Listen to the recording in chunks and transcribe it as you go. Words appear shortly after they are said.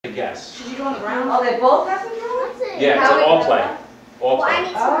to guess. Should you go on the ground? Oh, they both have to do it? Yeah, it's an all play. All Well, I play.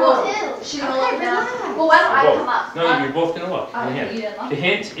 need to look too. She's gonna look now. relax. Well, why don't I Both. come up? No, you're both gonna look. Oh, The you hint. didn't look? The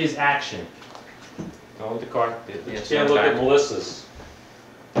hint is action. Don't look at the card. You can't look at Melissa's.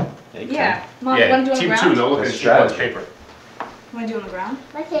 Yeah. Mom, you wanna do it on the Team ground? 2, don't look at That's the one's strategy. paper. You wanna do it on the ground?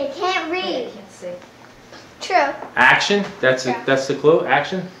 Like I can't I read. can't see. True. Action. That's the clue.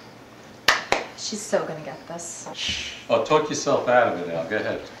 Action. She's so gonna get this. Oh, talk yourself out of it now. Go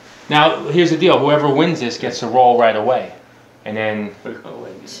ahead. Now, here's the deal. Whoever wins this gets to roll right away. And then,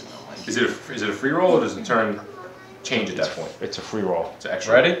 Is it a free roll or does the turn change at that point? it's a free roll. It's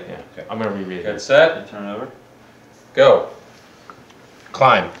extra. Ready? Yeah. Okay. I'm gonna reread it. Get set. Turn it over. Go.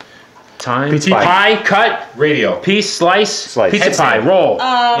 Climb. Time. PT Pie, cut, Radio. piece, slice, Slice. pizza pie, Headstand. roll,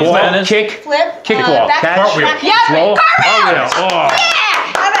 ball, Tennis. kick, Flip. kickball, back- catch, Cartwheel. Yeah, roll. cartwheel! Oh,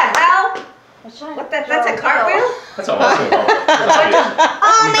 How the hell? What, that's a cartwheel? That's a awesome roll.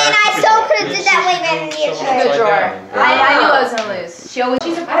 Oh man, I so could have did that way better than you. Good drawer. down. I knew I was gonna lose. She always.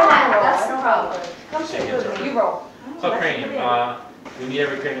 She's a brat. That's the problem. You roll. Club Cranium. We need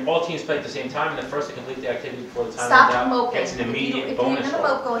every cranium. All teams play at the same time, and the first to complete the activity before the time Stop runs out moping. gets an If immediate you're bonus gonna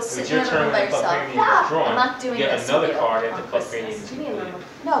roll. mope, go If sit it's in your the turn room when by the club yourself. cranium is drawn, I'm not doing you get this another with you card on after club Christmas. cranium is Give me a completed.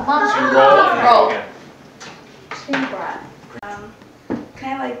 moment. No, Mom. So you roll and then roll. go again. She's being a brat. Can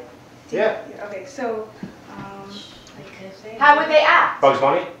I like? do- Yeah. Okay, so, How would they act? Bugs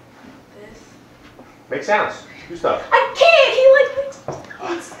Bunny, this. make sounds. Do stuff. I can't. He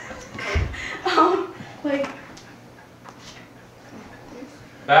Like,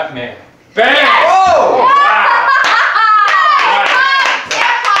 Batman. Bang! Oh!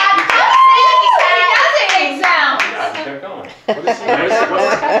 Keep going. What is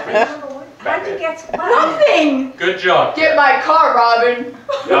How'd you get spotted? Nothing. Good job. Get my car, Robin.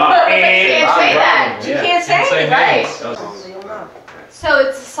 Can't say that. You can't say Can't say anything. names. So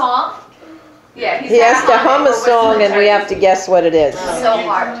it's a song. Yeah, He has to hum a What's the song and we have to guess what it is. So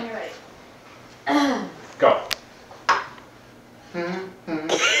hard. Go.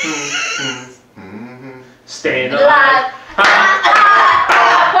 Staying alive.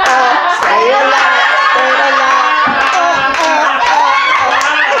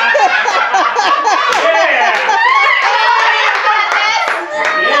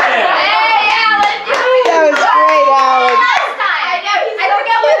 That was great, Alan.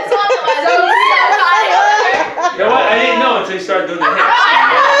 You know what? I didn't know until you started doing the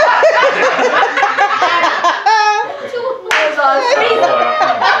hits.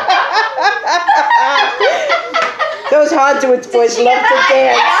 Those Honduras boys love to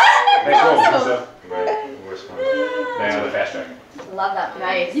dance. Nice roll, Lisa. Worst one. Now the fast track. Love that.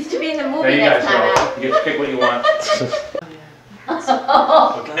 Nice. You have to be in the Now movie you next guys time go. out. You get to pick what you want.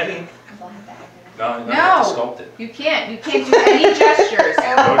 Okay. No, you No. have to sculpt it. You can't do any gestures.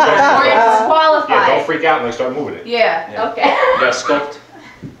 No Or gestures. you're disqualified. Yeah, don't freak out when I start moving it. Yeah. Yeah. Okay. You gotta sculpt.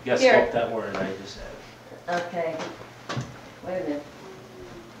 You gotta Here. sculpt that word I just said. Okay. Wait a minute.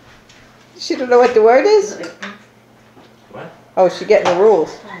 She don't know what the word is? What? Oh, she getting the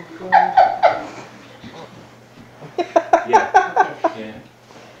rules. Yeah. Yeah.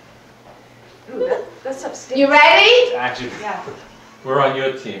 Ooh, that's upstairs. You ready? Action. Yeah. We're on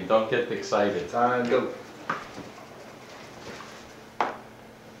your team. Don't get excited. Time, go.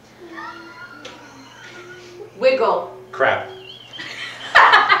 Wiggle. Crap.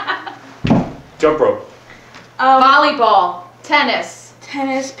 Jump rope. Volleyball. Tennis.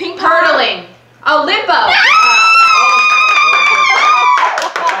 tennis, ping pong. Hurdling. Oh, limbo.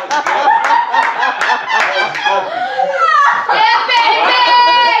 Yeah, baby!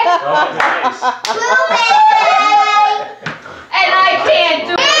 Oh, nice. And I can't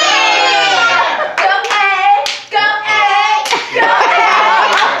do it. Go A, go A, go A.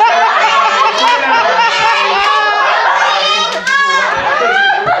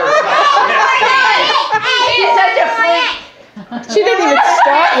 She's such a freak. She didn't even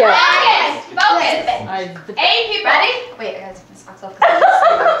start yet. Focus. 8 people. Ready? Wait, I gotta take my socks off.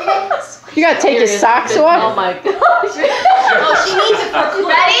 You gotta take your socks off? my gosh. Oh, she needs it for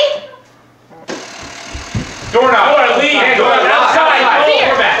ready? Doorknob. Door, lead. Doorknob. Outside. Here.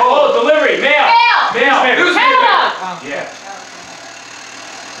 Format. Oh, delivery. Mail. Mail. Mail. Catalog. Yeah.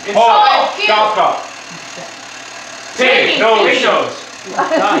 Oh, Inside. cute. Golf cup. Pig. Nose.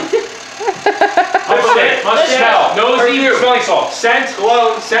 Lipstick. Smell. Nosy. Smelling salt. Scent.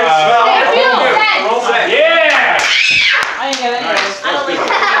 Cologne. Scent. Smell. Perfume. Scent. Yeah. I didn't get any of those. I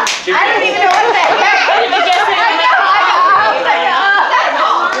don't even know what that is. I didn't even guess it. I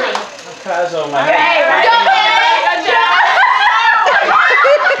know. Caso, my Okay, ready? Go ahead. Good job.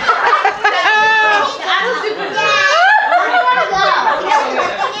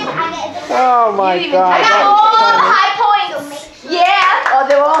 Oh my I God. got all high points. Yeah. Oh,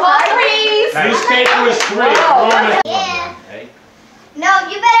 they're all All high. threes. Newspaper was 3. Whoa. Roman. Yeah. Okay. No,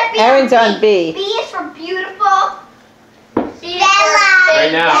 you better be Aaron's on B. B is for beautiful. Bella.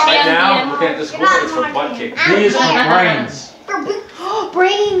 Right now, Champion. looking at the score, it's for butt kick. B is for brains.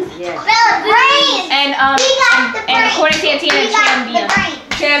 Brains. Yeah. Bella, brains. And We got the brains. and according to Santino, We got the champion. brains.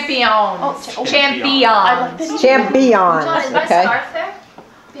 Champions. Champions. I like this. Champions. John, is my Okay. scarf there?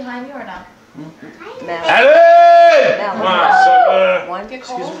 Behind you or no? Now. Allen! Now. Come on, sucker. One.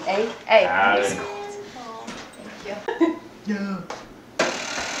 Excuse me. A. Allen. Thank you.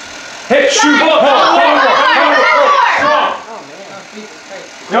 Hit, shoot, ball, One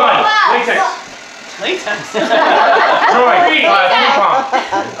Done. Latex. Latex. Troy, ping pong.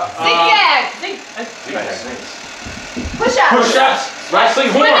 Zigzag. Push up. Push-ups. Wrestling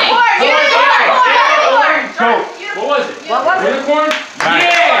horn. Unicorn. Go. What was it? What was it? Unicorn? Nice.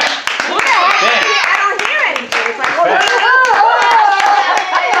 Yeah. I don't hear anything.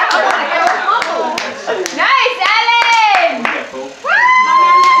 It's like, Nice, Ellen.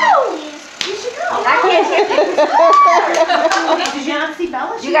 I can't hear things. Okay, did you not see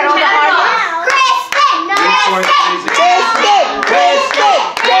Bella? You got all the hard ones? Kristen, no, Unicorn Kristen. Kristen,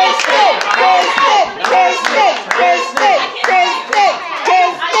 Kristen, Kristen, Kristen, Kristen, Kristen,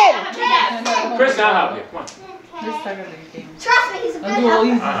 Kristen. Chris, I'll help you. Come on. Trust me, he's a good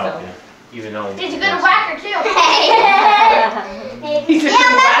helper. I'll help you. Even though He's a good whacker too. Yeah,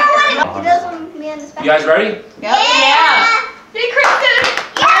 remember when he does when me and the You guys ready? Yeah. Hey, Kristen.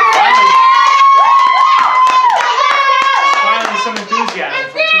 Finally, some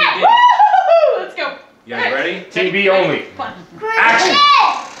enthusiasm for TB. Let's go. You guys ready? TB only. Action.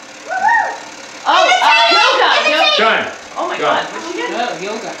 Yoga. Done. Oh my Go. God. What'd she do?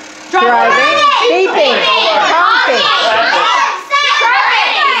 Driving, beeping, honking. Traffic.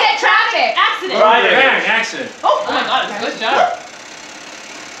 He said traffic. Accident. Bang, accident. Oh my God. Good job.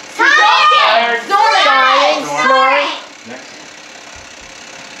 Tired. Sighing, snoring. Next.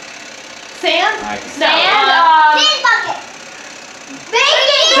 Sand. Nice. No. And Big bucket.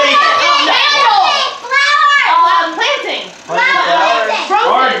 Baking. Shake. Flower. Planting.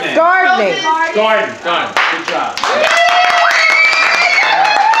 Gardening. Gardening. Garden. Done. Good job.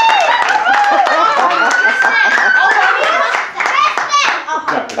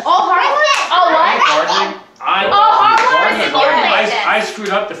 All hard. oh what? Gardening. I screwed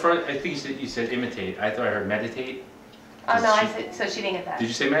up the first. I think you said imitate. I thought I heard meditate. Oh no, I said so. She didn't get that. Did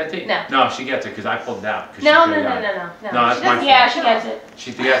you say meditate? No. No, she gets it because I pulled it out. 'Cause she No, figured no, it no, out. no, no. No, that's She my doesn't- Yeah, fault. she gets it.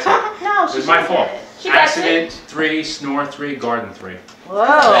 She gets it. No, It she was my doesn't fault. get it. She gets it. Accident 3, snore 3, garden 3. Whoa.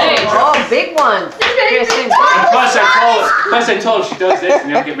 Oh, big ones. Kristen. And plus I told her she does this and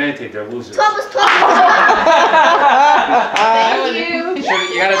they don't get meditate. They're losers. 12 is 12. Thank you.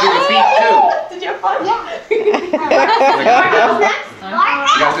 You gotta do the feet too. Did you have fun? You gotta do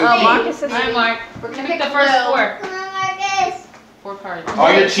Oh, the Marcus is. Hi, Mark. We're gonna pick the Blue. first four. Come on, Marcus. 4 cards. Oh,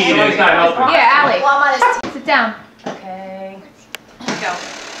 you're cheating. Someone's not helping. Yeah, Allie. Well, I'm on his team. Sit down. Okay. Go.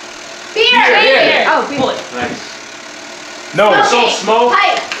 Beer, Beer. beer. Oh, beer. Pull it. Nice. No, so smoke.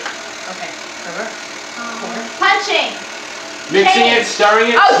 Pipe. Okay. Punching. Mixing it, stirring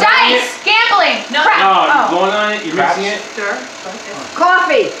it. Oh, stirring dice. Gambling. No. Crap. No, you're Oh. blowing on it, you're mixing it.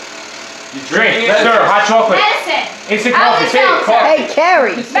 Coffee. You drink it. Stir, hot chocolate. Medicine. Instant Alka coffee. Take it, Seltzer. coffee. Hey,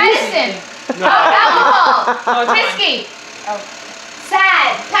 Carrie. Medicine. No. Alcohol. Whiskey.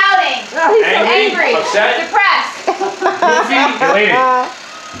 Sad. Pouting. Angry. Upset. Depressed. Goofy. Elated.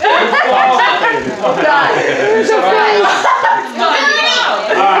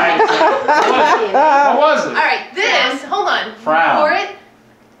 Alright. What was it? Alright, this, hold on. Frown. Pour it.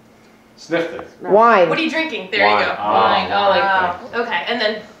 Sniffed it. Wine. What are you drinking? There Wine. you go. Oh, Wine. Oh, like, okay. okay, and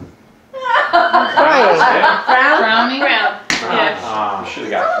then Crying. frowning. Brown. Yeah. Ah, should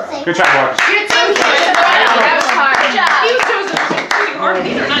have got it. Good job, Marcus. You're too good. That was hard. Good job. He chose a pretty hard.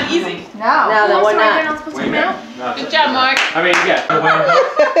 These are not easy. No. No, no, we're Sorry, they're not. not supposed to Wait a come out. minute. No, Good job, Mark. I mean, yeah.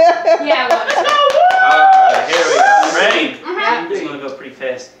 Yeah, well, Here we go. Ready? It's gonna go pretty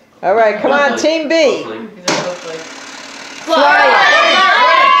fast. All right, come on, Team B. Hopefully. Flying.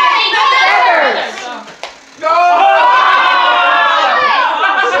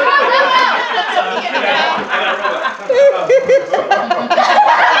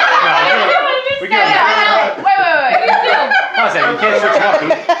 We can Wait. How's that? You can't switch up. You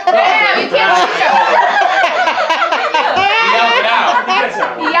can't switch up. He yelled it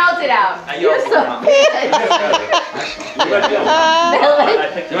out. He yelled it out. You're so big.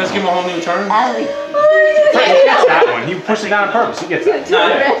 You want to give him a whole new turn? He gets that one. He pushed it down on purpose. He gets that. No,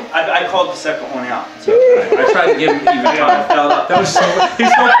 I called the second one out. So I tried to give him even time. That was so,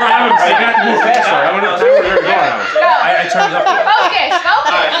 he's so proud of himself. He got to move faster. I went up to where you're going. I turned it up there. Focus,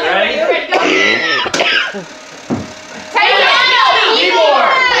 focus. Alright, ready? You ready? Go. Take it out.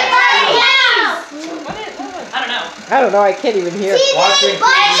 Keyboard. I don't know. I don't know, I can't even hear. Watching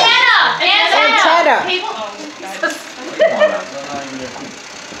Antenna. Antenna. People.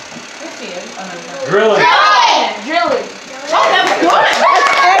 Drilling. Drilling. Oh, that was good.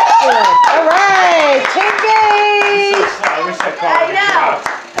 Excellent. All right, Team B. I wish I called him.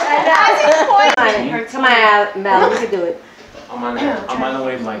 Come on, Mel, you can do it. I'm on the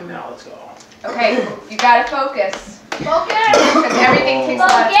wavelength now. Let's go. Okay, you gotta focus. Focus. Because everything takes a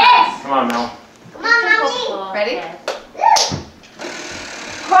lot of time. Come on, Mel. Come on, mommy. Ready?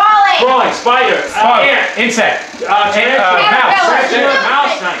 Crawling. Crawling, spider, ant, Insect. mouse, Caterpillar.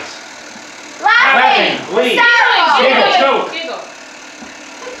 mouse, nice. Laughing. Lead. Hysterical. Giggle, choke. Giggle.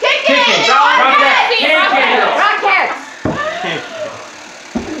 Kicking. Rocket. Rockets.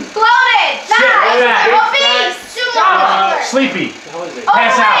 Floated. Dive. Obese. Sleepy. Overweight.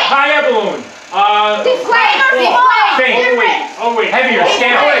 Pass out. High air balloon. Deflate. Faint. Overweight. Heavier.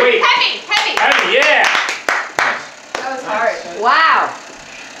 Scale. Weight. Heavy. Heavy, yeah. That was hard. Wow.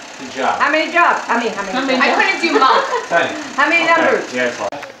 Good job. How many jobs? How many I couldn't do monk. 10. How many numbers? Yeah, it's hard.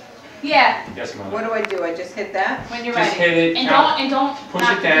 Yeah. Yes, Mom. What do I do? I just hit that? When you're Just ready. hit it, count, don't. push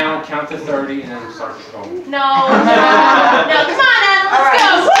it down, count to 30, and then start going. No. Come on, Anna. All right.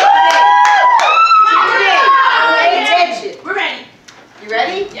 Let's go. Pay attention. We're ready. You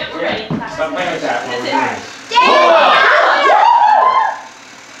ready? Yep, we're ready. Stop playing with that. That's it.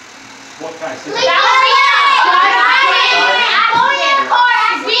 What kind of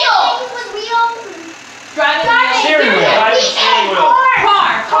Wheel. Driving. steering wheel? Steering wheel.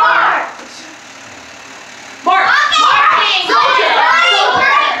 Car. Mark. Soldier.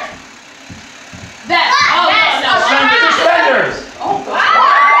 Vest. Oh, no. Suspenders.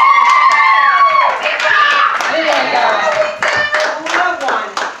 Love one.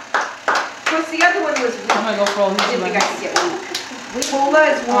 Of course, the other one was weak. I'm gonna go for all these. Didn't think I could get weak. Pula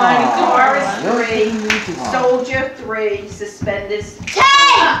is 1, car is 3, soldier 3, suspenders. So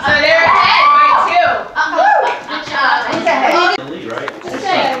they're ahead by 2. Good job. Lead, right?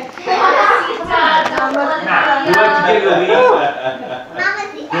 Okay. Matt, you like to give the lead? Mama's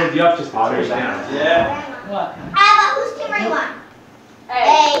the You'll be up just straight down. Yeah. who's team are you on?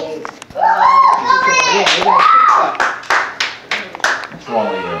 Hey. What's wrong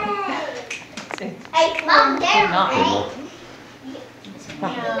with you? Hey, Mom, there.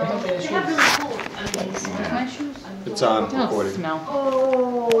 It's on recording.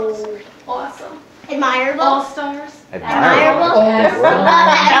 Oh. Awesome. Admirable. All-stars. Admirable.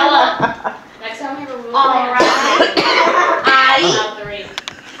 Ella. Next time we have a rule. All right. About 3.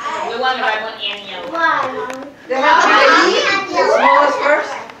 We want to ride one and yellow. They have to be the smallest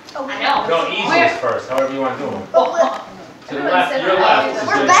first. I know. Go easiest first, however you want to do them. To the left, your left is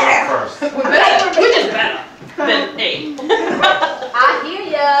We're going to better. go first. We're just better than 8. I hear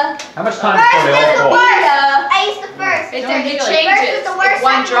ya. How much time First before they is the all fall? worst. Ace the first. It Don't changes. giggle. First is the worst.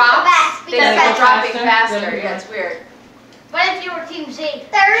 One second is the drops. best. They Because start dropping faster. faster. Yeah, it's weird. what if you were team Z?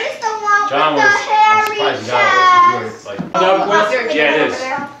 Third is the one John with was, the I'm hairy surprised chest. John was doing it like. Yeah, it is.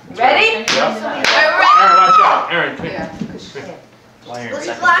 Ready? Yep. We're ready. Aaron, watch out. Aaron, come here. Why Aaron? Let's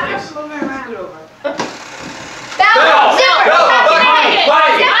Second block place. us moving around. Bell. Zipper.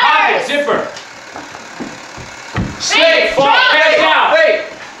 Pocket, zipper. Snake, fall, pass out.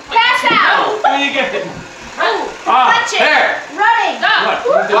 Pass out. Who you get? Punch it. There. Running.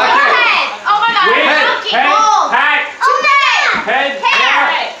 What? Head. Oh my God. Wing, Monkey. head, Ball. hat, Head. head,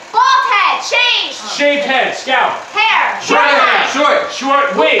 Hair. Bald head. Change. shaved head, scalp. Hair.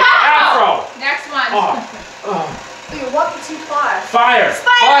 Short, wig, afro. Next one. Oh, You're walking too far. fire.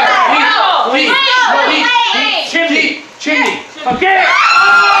 Spider. Heat, Flame. chimney. Okay.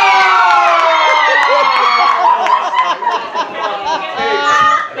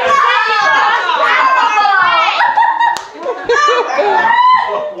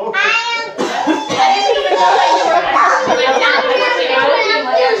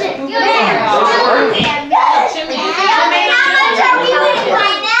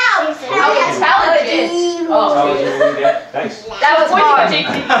 Thanks. That was hard. I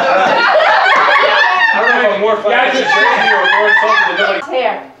don't know if more fun. Yeah, I just said you were more insulted than nobody.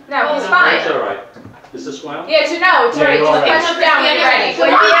 Hair. No, he's fine. It's all right. Is this wild? Yeah, it's Yeah, ready. you're all Just right. punch it down when you're ready. When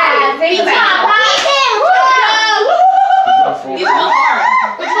you're ready. Think about it. These are hard.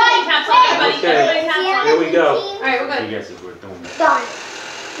 Which one? She gets it, we're doing it. Done.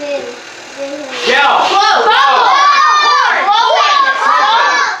 Yell.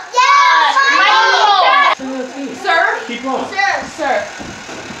 Serve. Keep going. Serve.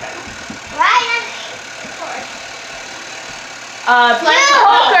 Flash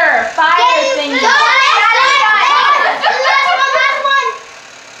poker. Fire thingy.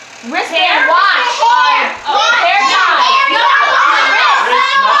 Wrist and watch. Hair tie.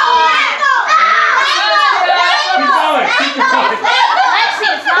 Keep going. Keep going. Lexi,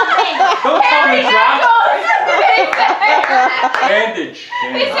 it's not pink. Don't tell me to drop. Bandage.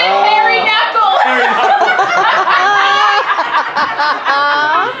 They said hairy knuckles. Hairy knuckles.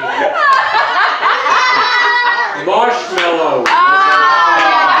 Marshmallow. That's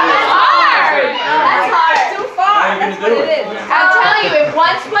hard. Too far. How are you gonna do it? I'll tell you, if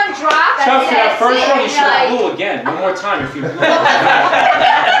once one drops, Chuck, for that first one, you should have like, blew again. One more time if you blew.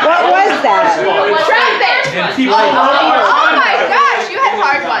 What was that? trumpet. And keep Oh my gosh, you had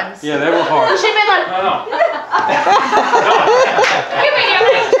hard ones. Yeah, they were hard. She made like, No. give me your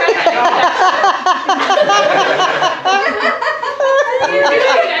picture.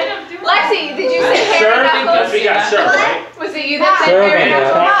 Lexi, did you say hairy Serve? knuckles? We got served, right? Was it you that said Serve hairy and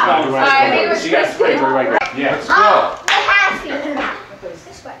knuckles? no, I think it was she got Kristen. straight. Yeah, let's go.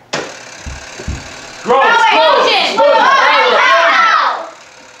 This way. Gross. Explosion.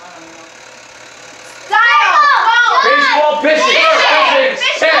 Baseball pitching. Pitching. Pitch.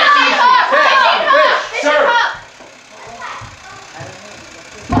 Serve.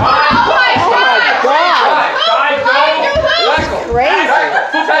 Oh my God. Dive, go. Crazy.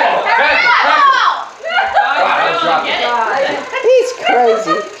 Football. He's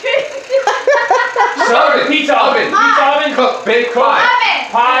crazy. Serve. Pizza oven. Pizza oven. Cook. Bake. Cook.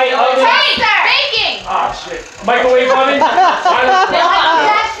 Pie oven. Baking. Ah, shit. Microwave oven.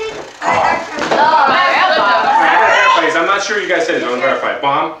 I'm not sure you guys said it. I'm gonna verify.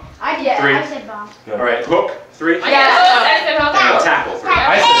 Bomb. Three. I said bomb. All right. Hook. 3. Yeah. And tackle. 3.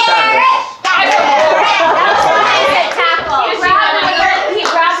 I said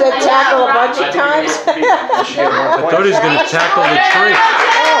Said tackle a bunch of times. I thought he was gonna tackle the tree.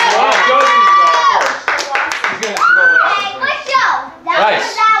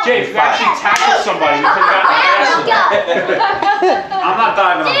 Nice. Jay, if you actually tackled somebody, you could have gotten the I'm not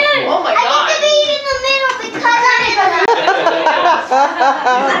diving on the floor. Oh my god.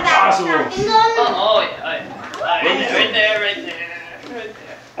 Impossible. Right there.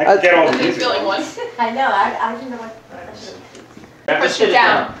 I can get all the He's music. feeling one. I know, I didn't know what. Push it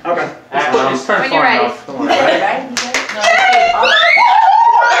down. Okay. It's turned When you're far ready. enough. Don't worry.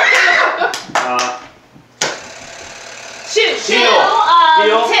 Shoot. Heel.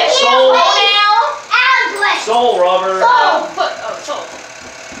 Heel. Soul. Soul rubber. Foot. Soul.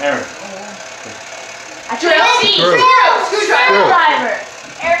 Aaron. Drill. Screwdriver.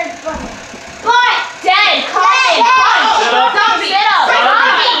 Aaron's bunny. Dead. Coffin. Sit up. Zombie.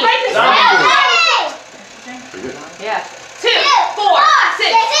 Zombie. Yeah. 2, 4, 6.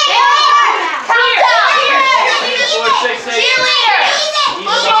 Cheerleader.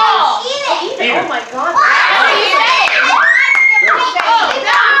 Ball. Even. Oh my god.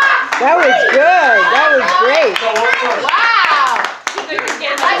 That was good. That was great. So what first? Wow.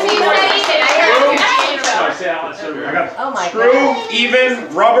 I got Oh my Screw, god. even,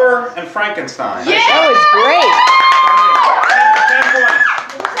 rubber, and Frankenstein. That was great.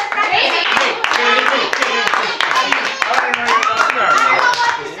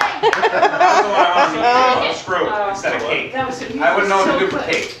 10 points. Screw instead of cake. I wouldn't know what to do for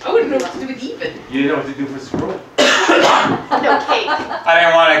cake. I wouldn't know what to do with even. You didn't know what to do for screw? No cake. I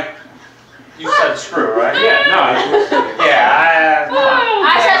didn't want to. You said screw, right? Yeah, no. Yeah, I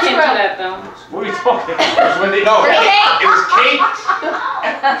said screw. What are you talking about? When they no, it was cake.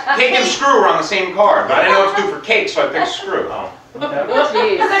 Cake and screw were on the same card, but I didn't know what to do for cake, so I picked screw. Oh. Because I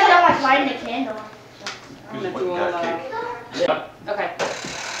don't like lighting a candle. Okay.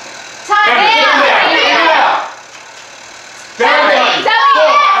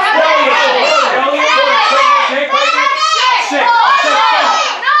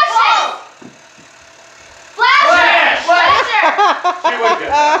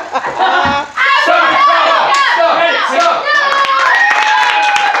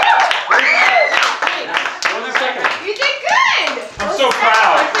 You did good. I'm so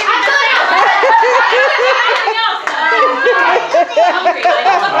proud.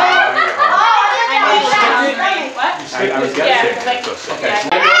 I was Yeah, getting like, sick. yeah. You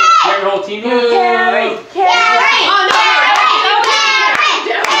have your whole team here? Oh,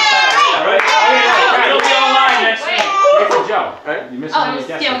 Alright, it'll be online next week. Wait for Joe, right? You missed Oh, one of the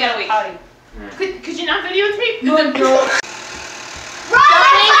yeah, we guesses. got a week. Could you not videotape me? No.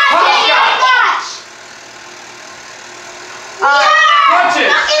 Punch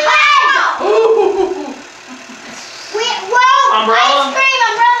it. Umbrella. Ice cream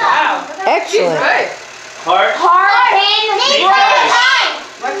umbrella. Wow. Excellent. Heart. Pin.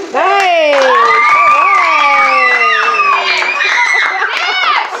 Nice.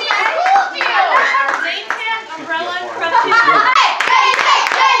 Umbrella and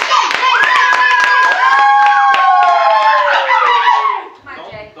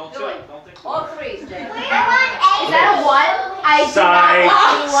Don't take All three, Jay. Is that a one? I do not Sigh.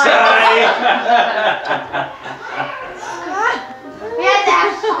 want anyone. We had that.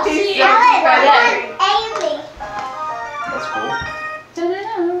 That's cool.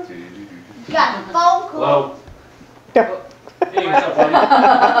 You got a phone call. Hello. Hey, what's up, buddy?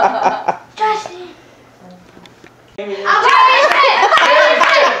 Justin.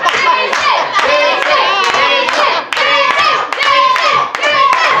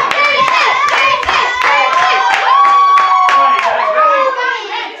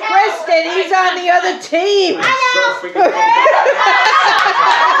 Kristen, he's on the other team.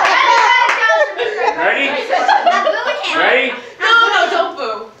 Ready? Ready? No, don't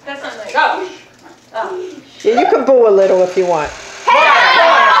boo. That's not nice. Go. Yeah, you can boo a little if you want. Fly.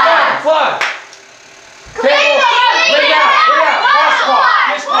 Bring out.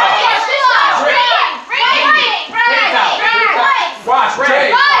 Wash.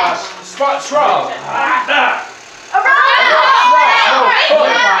 Ray. Spot. Shrub.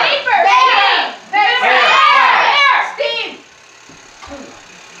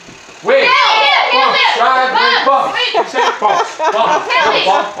 Wait. Bump. You said bump.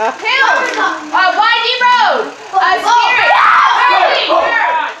 Windy Road. Spirit.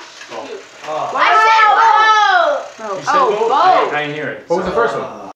 I said boat. You said boat? I didn't hear it. What was the first one?